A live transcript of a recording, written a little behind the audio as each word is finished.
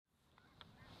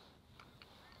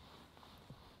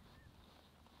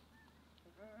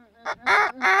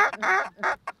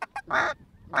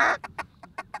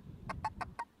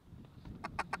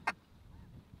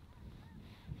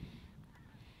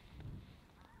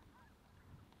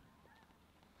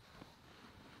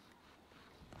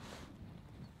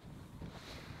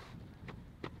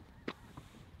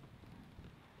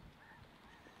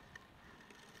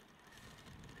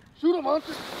Shoot him,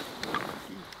 Hunter!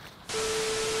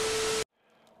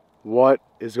 What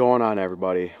is going on,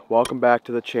 everybody? Welcome back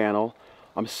to the channel.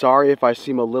 I'm sorry if I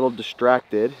seem a little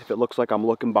distracted, if it looks like I'm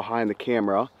looking behind the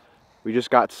camera. We just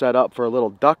got set up for a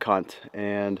little duck hunt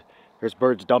and there's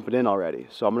birds dumping in already.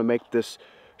 So I'm gonna make this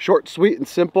short, sweet, and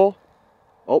simple.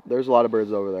 Oh, there's a lot of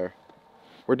birds over there.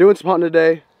 We're doing some hunting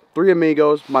today. 3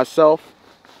 amigos, myself,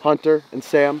 Hunter, and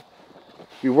Sam.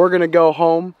 We were gonna go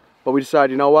home, but we decided,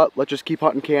 you know what, let's just keep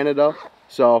hunting Canada.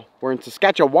 So we're in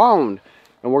Saskatchewan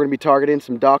and we're gonna be targeting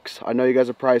some ducks. I know you guys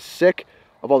are probably sick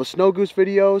of all the snow goose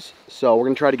videos, so we're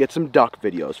gonna try to get some duck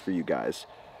videos for you guys.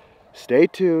 Stay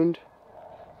tuned.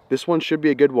 This one should be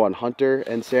a good one. Hunter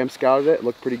and Sam scouted it. It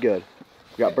looked pretty good.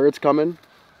 We got birds coming.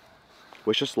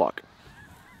 Wish us luck.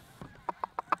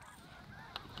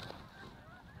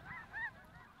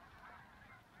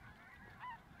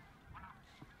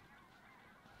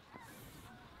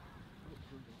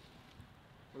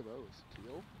 What are those?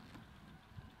 Teal?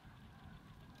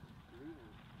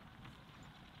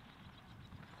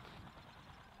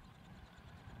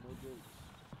 No good.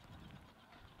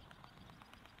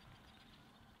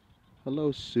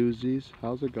 Hello, Susies.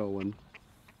 How's it going?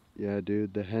 Yeah,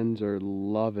 dude, the hens are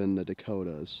loving the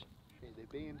Dakotas. Hey, they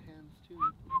baying hens too.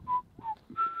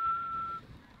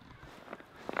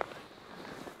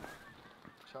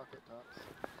 Chocolate tops.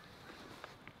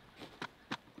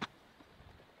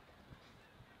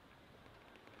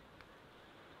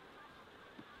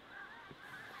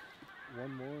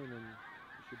 One more and then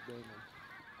you should bay them.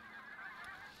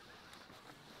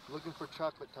 Looking for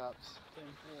chocolate tops. Same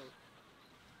here.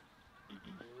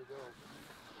 There we go.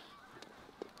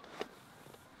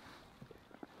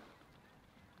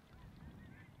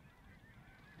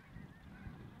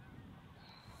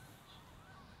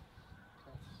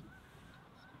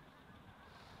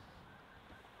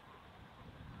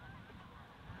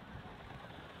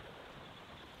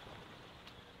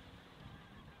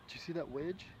 Did you see that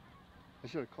wedge? I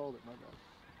should have called it, my bad.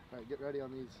 Alright, get ready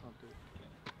on these, Hunter.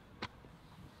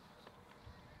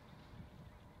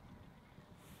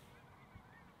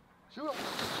 Shoot 'em!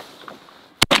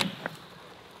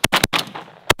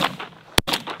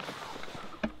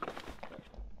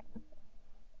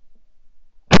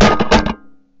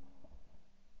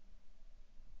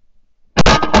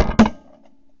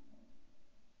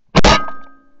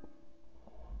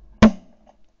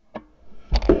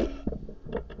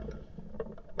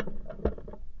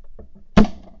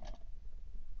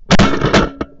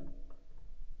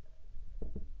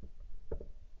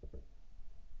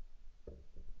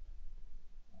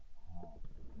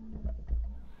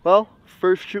 Well,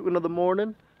 first shooting of the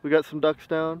morning. We got some ducks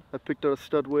down. I picked out a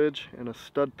stud wedge and a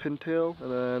stud pintail,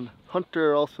 and then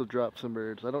Hunter also dropped some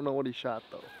birds. I don't know what he shot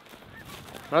though.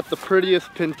 Not the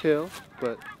prettiest pintail,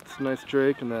 but it's a nice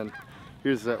drake, and then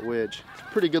here's that wedge. It's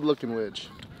a pretty good looking wedge.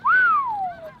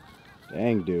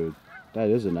 Dang, dude. That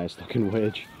is a nice looking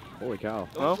wedge. Holy cow.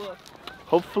 Well,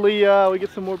 hopefully we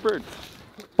get some more birds.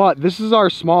 But this is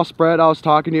our small spread I was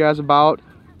talking to you guys about.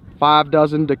 5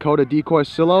 dozen Dakota decoy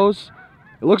silos.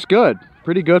 It looks good.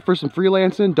 Pretty good for some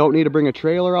freelancing. Don't need to bring a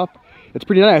trailer up. It's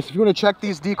pretty nice. If you want to check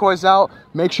these decoys out,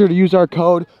 make sure to use our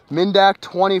code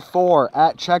MINDAC24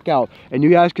 at checkout. And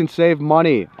you guys can save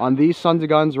money on these sons of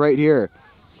guns right here.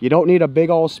 You don't need a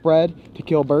big old spread to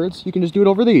kill birds. You can just do it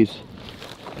over these.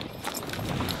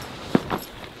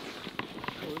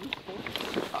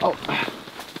 Oh.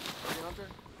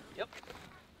 Yep.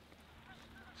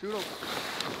 Shoot him.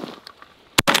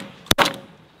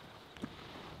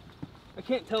 I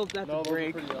can't tell if that's a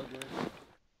break. Pretty ugly.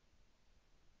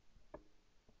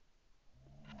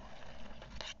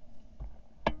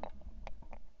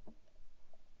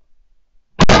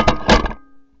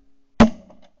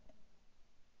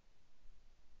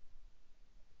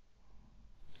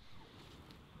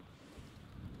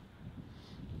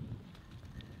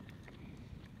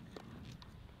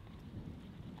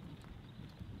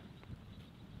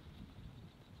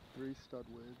 Three stud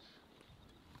wedge.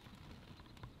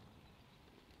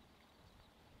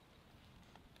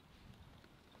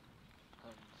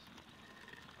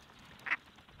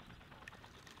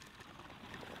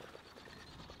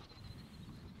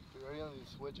 Ready on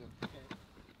these wedging.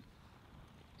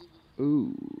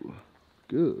 Ooh,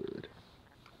 good.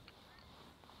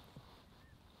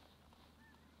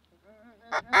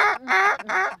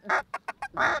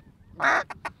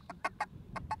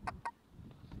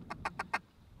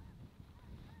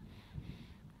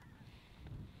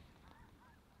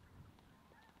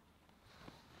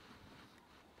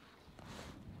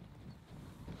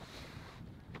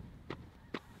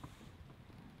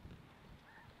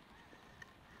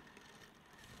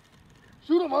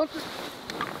 Shoot him, Hunter!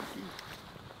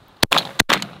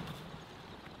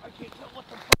 what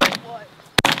the fuck it was.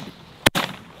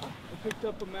 I picked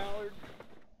up a mallard.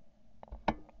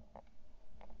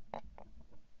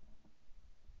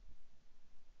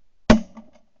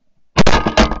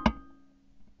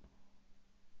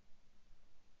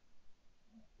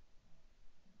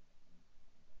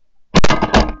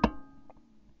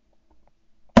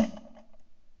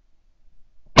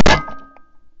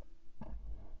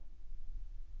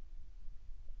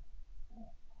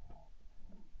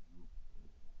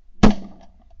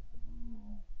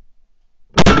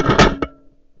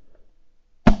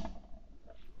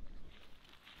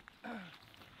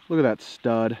 Look at that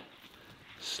stud.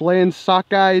 Slaying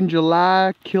sockeye in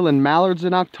July, killing mallards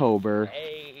in October.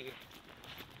 Hey.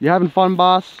 You having fun,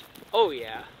 boss? Oh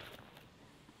yeah.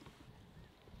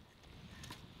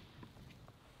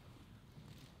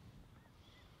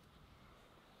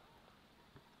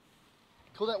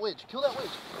 Kill that wedge. Kill that wedge.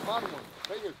 The bottom one.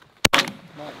 Right here.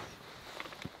 Nice.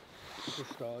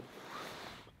 Super stud.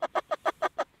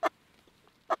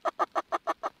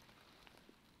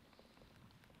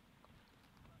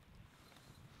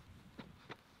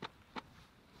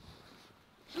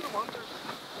 Shoot him, Hunter.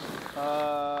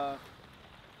 All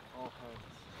hunts.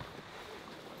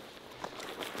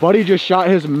 Buddy just shot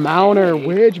his mounter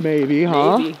wedge, maybe,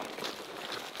 huh? Maybe.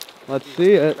 Let's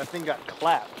see it. That thing got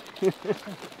clapped.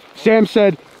 Sam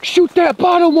said, shoot that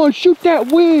bottom one, shoot that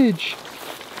wedge.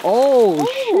 Oh,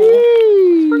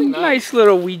 Pretty nice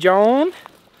little wee John.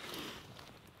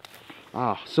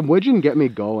 Ah, some wedging get me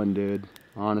going, dude.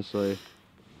 Honestly.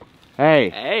 Hey,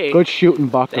 Hey. good shooting,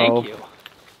 bucko. Thank you.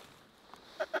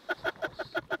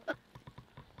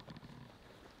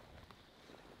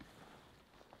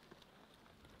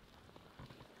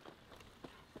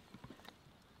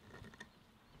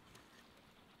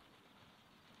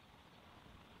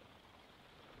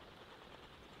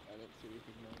 I didn't see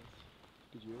anything nice.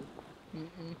 Did you?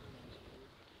 Mm-mm.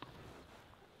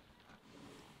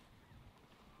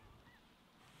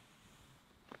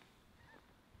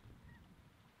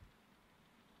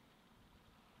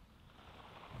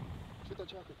 Shoot that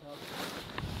chocolate top.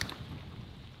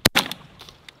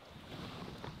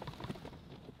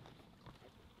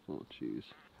 Oh, jeez.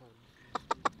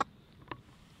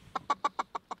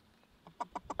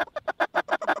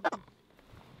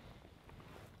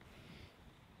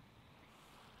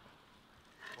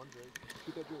 One drake.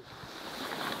 Shoot that drake.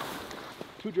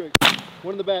 Two drakes.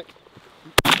 One in the back.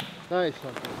 Nice,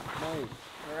 Hunter. Nice.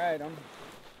 All right, I'm.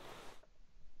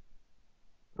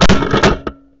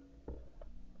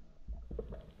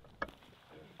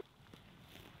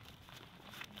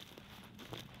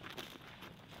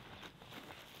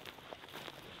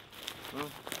 Well,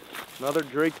 another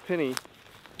drake penny.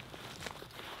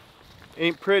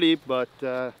 Ain't pretty, but it's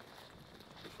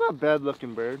not a bad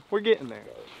looking bird. We're getting there.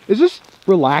 Is this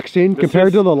relaxing compared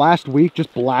is- to the last week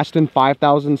just blasting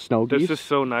 5,000 snow geese? This is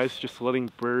so nice, just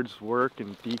letting birds work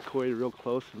and decoy real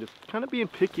close and just kind of being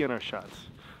picky on our shots.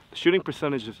 The shooting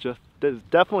percentage is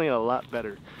definitely a lot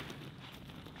better.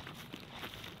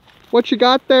 What you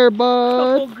got there,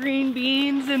 bud? Couple green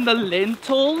beans in the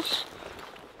lentils.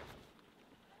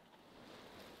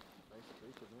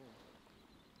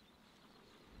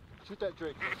 Shoot that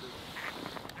drake.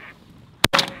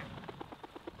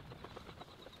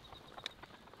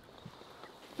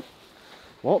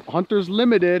 Well, Hunter's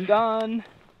limited. Done.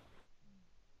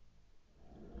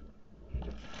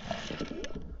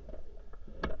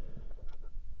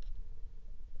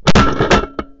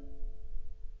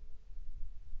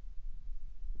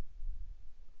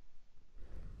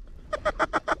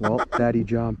 Well, Daddy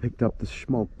John picked up the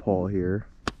smoke pole here.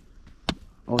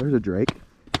 Oh, there's a drake.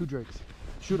 Two drakes.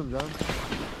 Shoot him, John.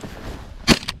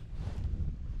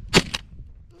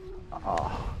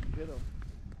 Oh. Hit him.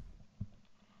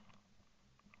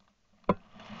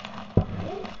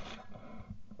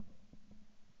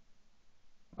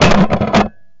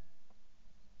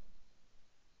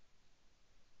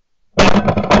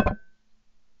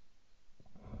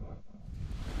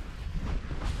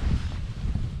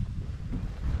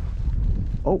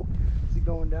 Oh. Is he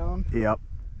going down? Yep.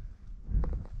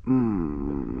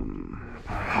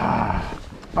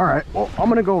 All right. Well, I'm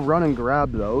gonna go run and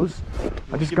grab those.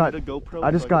 I just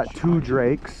got two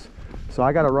drakes, so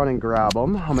I gotta run and grab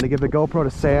them. I'm gonna give the GoPro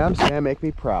to Sam. Sam, make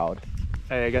me proud.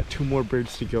 Hey, I got two more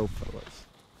birds to go, fellas.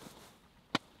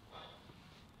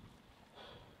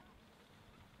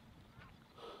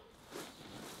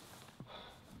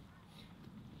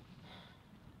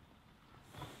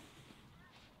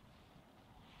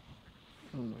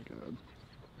 Oh my god.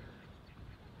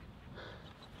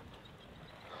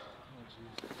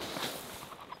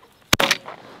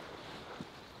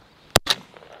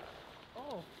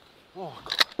 Oh, Oh,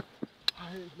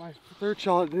 My third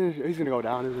shot, he's gonna go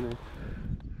down, isn't he?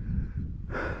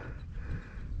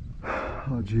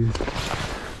 Oh, jeez.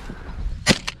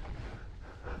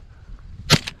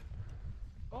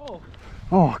 Oh.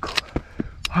 Oh,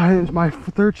 my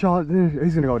third shot,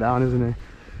 he's gonna go down, isn't he?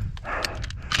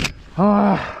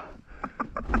 Oh.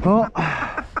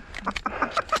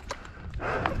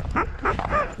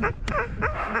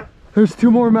 There's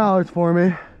 2 more mallards for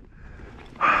me.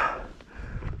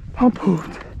 I'm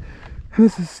pooped.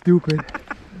 This is stupid.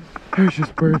 There's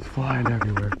just birds flying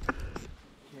everywhere.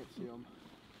 Can't see them.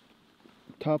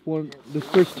 Top one, the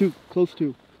first 2, close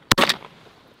 2.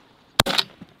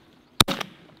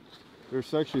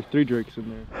 There's actually 3 drakes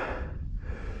in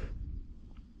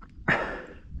there.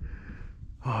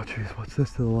 Oh jeez, what's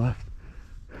this to the left?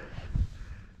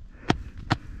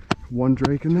 1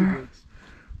 drake in there?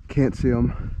 Can't see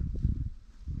him.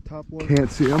 Top one. Can't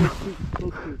see him.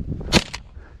 Close 2.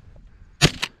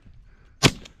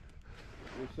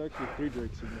 There's actually 3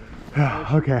 drakes in there.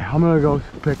 Yeah, okay, I'm gonna go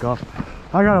pick up.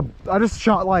 I just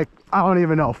shot like, I don't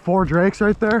even know, 4 drakes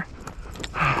right there.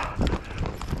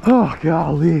 Oh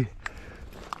golly.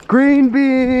 Green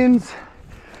beans.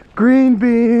 Green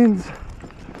beans.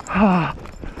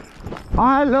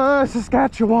 I love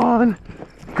Saskatchewan.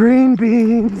 Green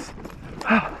beans.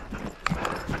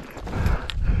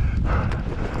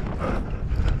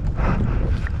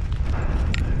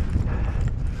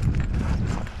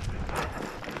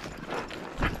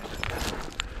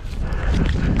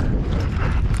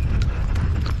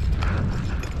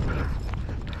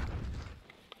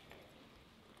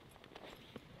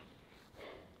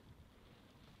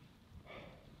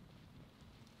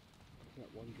 Got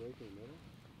 1 drake in the middle.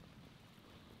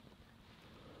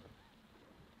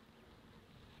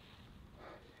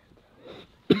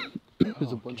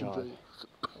 There's a bunch of drakes.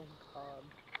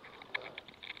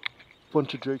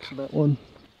 Bunch of drakes in that one.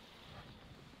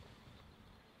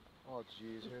 Oh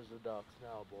jeez, here's the ducks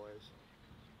now, boys.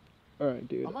 Alright,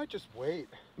 dude. I might just wait.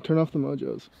 Turn off the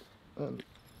mojos. Oh,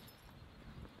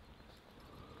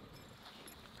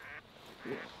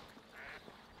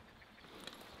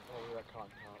 that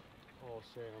cotton top. Oh,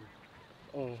 Sam.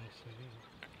 Oh, Sam.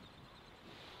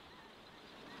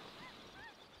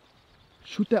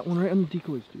 Shoot that one right on the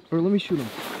decoys, dude. Or let me shoot him.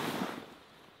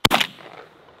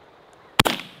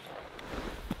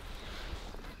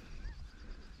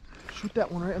 Shoot that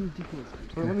one right on the decoys,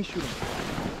 dude. Or let me shoot him.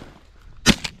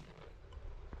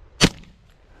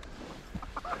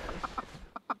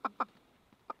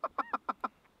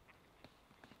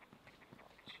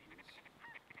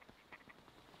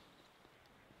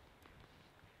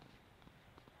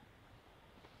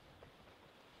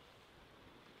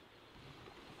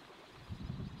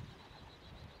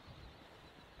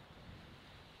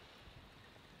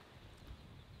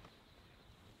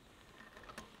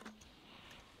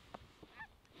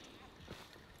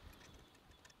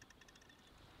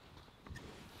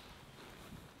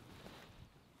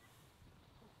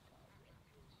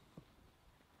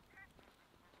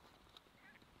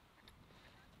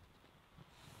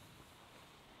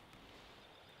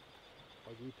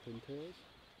 Ugly pintails?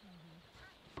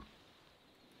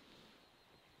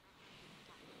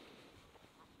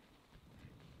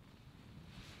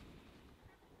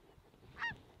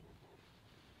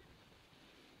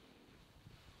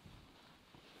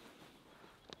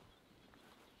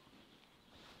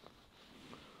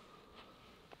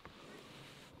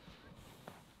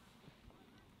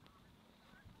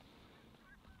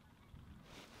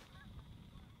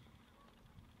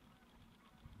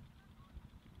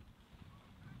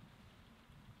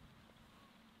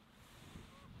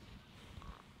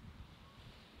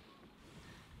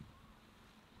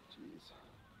 Jeez.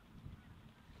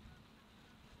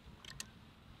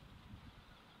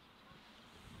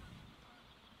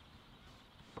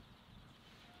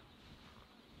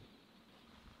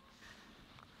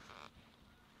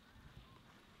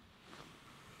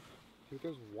 I think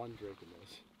there's 1 drake in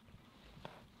this.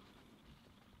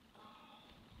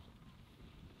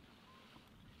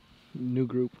 New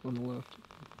group on the left.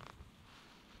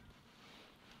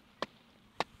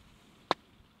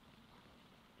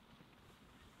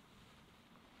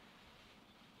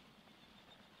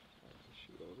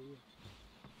 Shoot over you.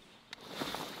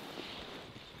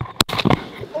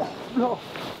 Oh, no!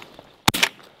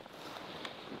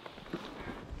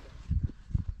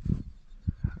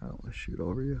 I don't want to shoot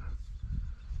over you.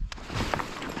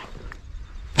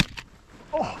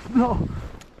 Oh, no!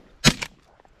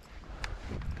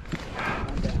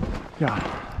 Yeah,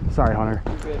 sorry, Hunter.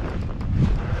 You're good.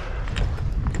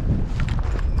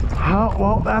 Oh,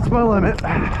 well, that's my limit.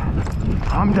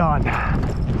 I'm done.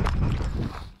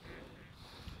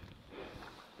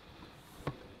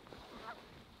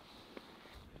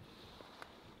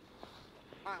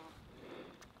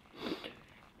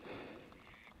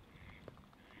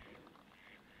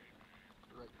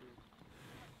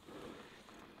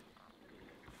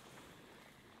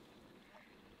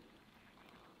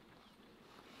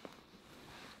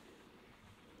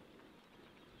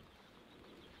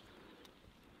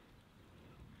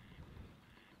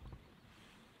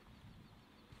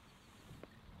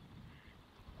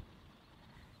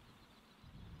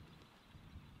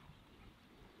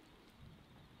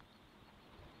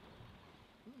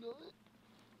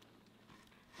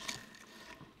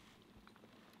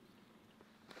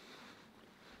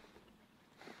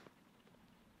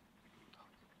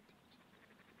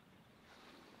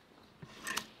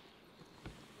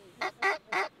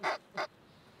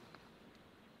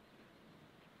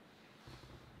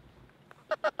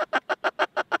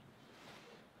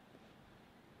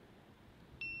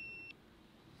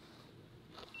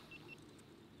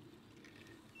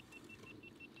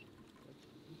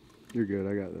 You're good,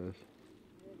 I got this.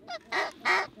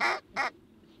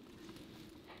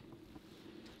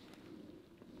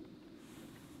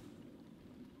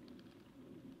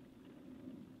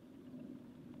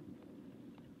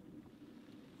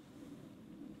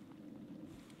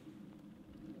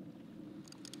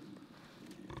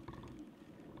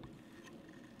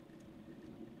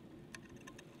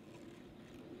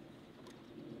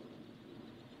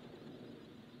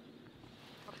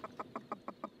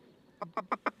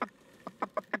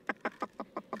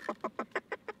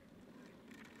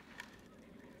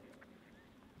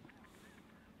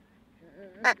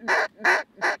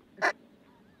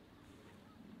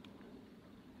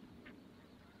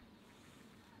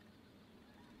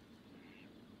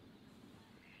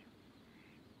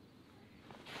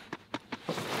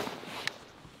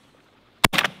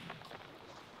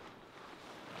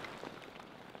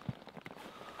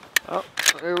 Oh,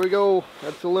 there we go.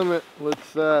 That's the limit.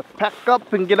 Let's pack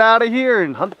up and get out of here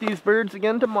and hunt these birds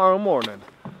again tomorrow morning.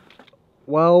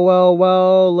 Well, well,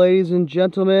 well, ladies and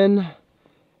gentlemen,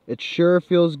 it sure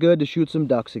feels good to shoot some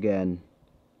ducks again.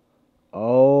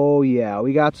 Oh yeah,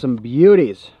 we got some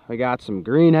beauties. We got some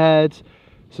greenheads,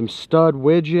 some stud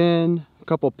widgeon, a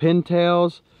couple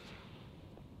pintails.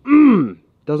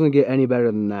 Doesn't get any better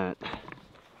than that.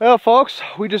 Well, folks,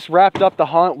 we just wrapped up the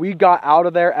hunt. We got out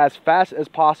of there as fast as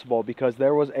possible because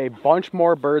there was a bunch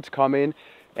more birds coming,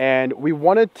 and we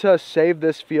wanted to save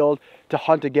this field to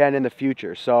hunt again in the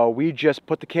future. So we just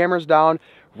put the cameras down,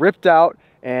 ripped out,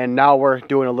 and now we're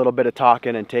doing a little bit of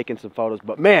talking and taking some photos.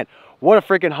 But man, what a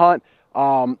freaking hunt.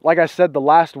 Like I said, the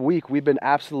last week we've been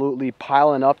absolutely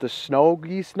piling up the snow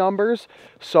geese numbers,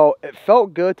 so it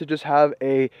felt good to just have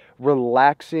a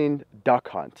relaxing duck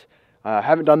hunt.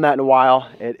 Haven't done that in a while.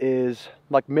 It is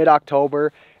like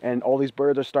mid-October and all these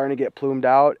birds are starting to get plumed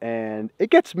out, and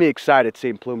it gets me excited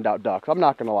seeing plumed out ducks. I'm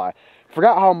not gonna lie.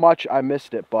 Forgot how much I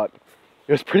missed it, but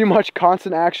it was pretty much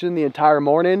constant action the entire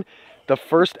morning. The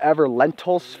first ever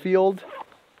lentils field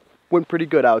went pretty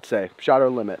good, I would say. Shot our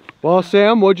limit. Well,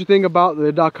 Sam, what'd you think about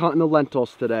the duck hunting the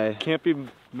lentils today? Can't be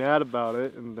mad about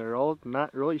it, and they're all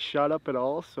not really shot up at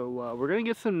all. So we're gonna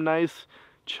get some nice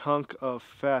chunk of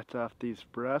fat off these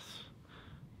breasts.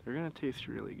 They're gonna taste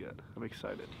really good. I'm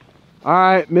excited. All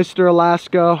right, Mr.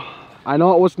 Alaska. I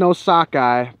know it was no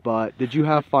sockeye, but did you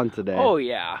have fun today? Oh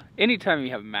yeah. Anytime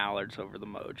you have mallards over the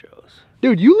mojos.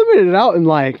 Dude, you limited it out in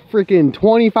like freaking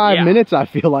 25 minutes, I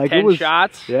feel like. 10 it was,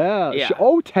 shots? Yeah.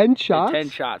 Oh, 10 shots?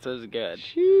 10 shots. It was good.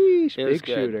 Sheesh, it was big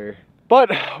good. shooter. But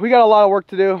we got a lot of work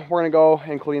to do. We're gonna go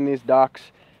and clean these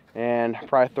ducks and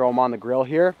probably throw them on the grill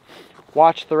here.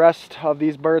 Watch the rest of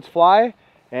these birds fly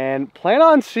and plan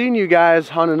on seeing you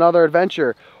guys on another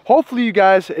adventure. Hopefully you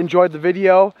guys enjoyed the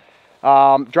video.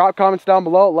 Drop comments down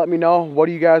below. Let me know, what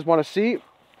do you guys want to see?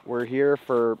 We're here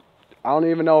for, I don't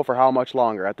even know for how much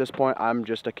longer. At this point, I'm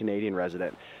just a Canadian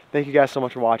resident. Thank you guys so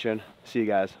much for watching. See you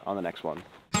guys on the next one.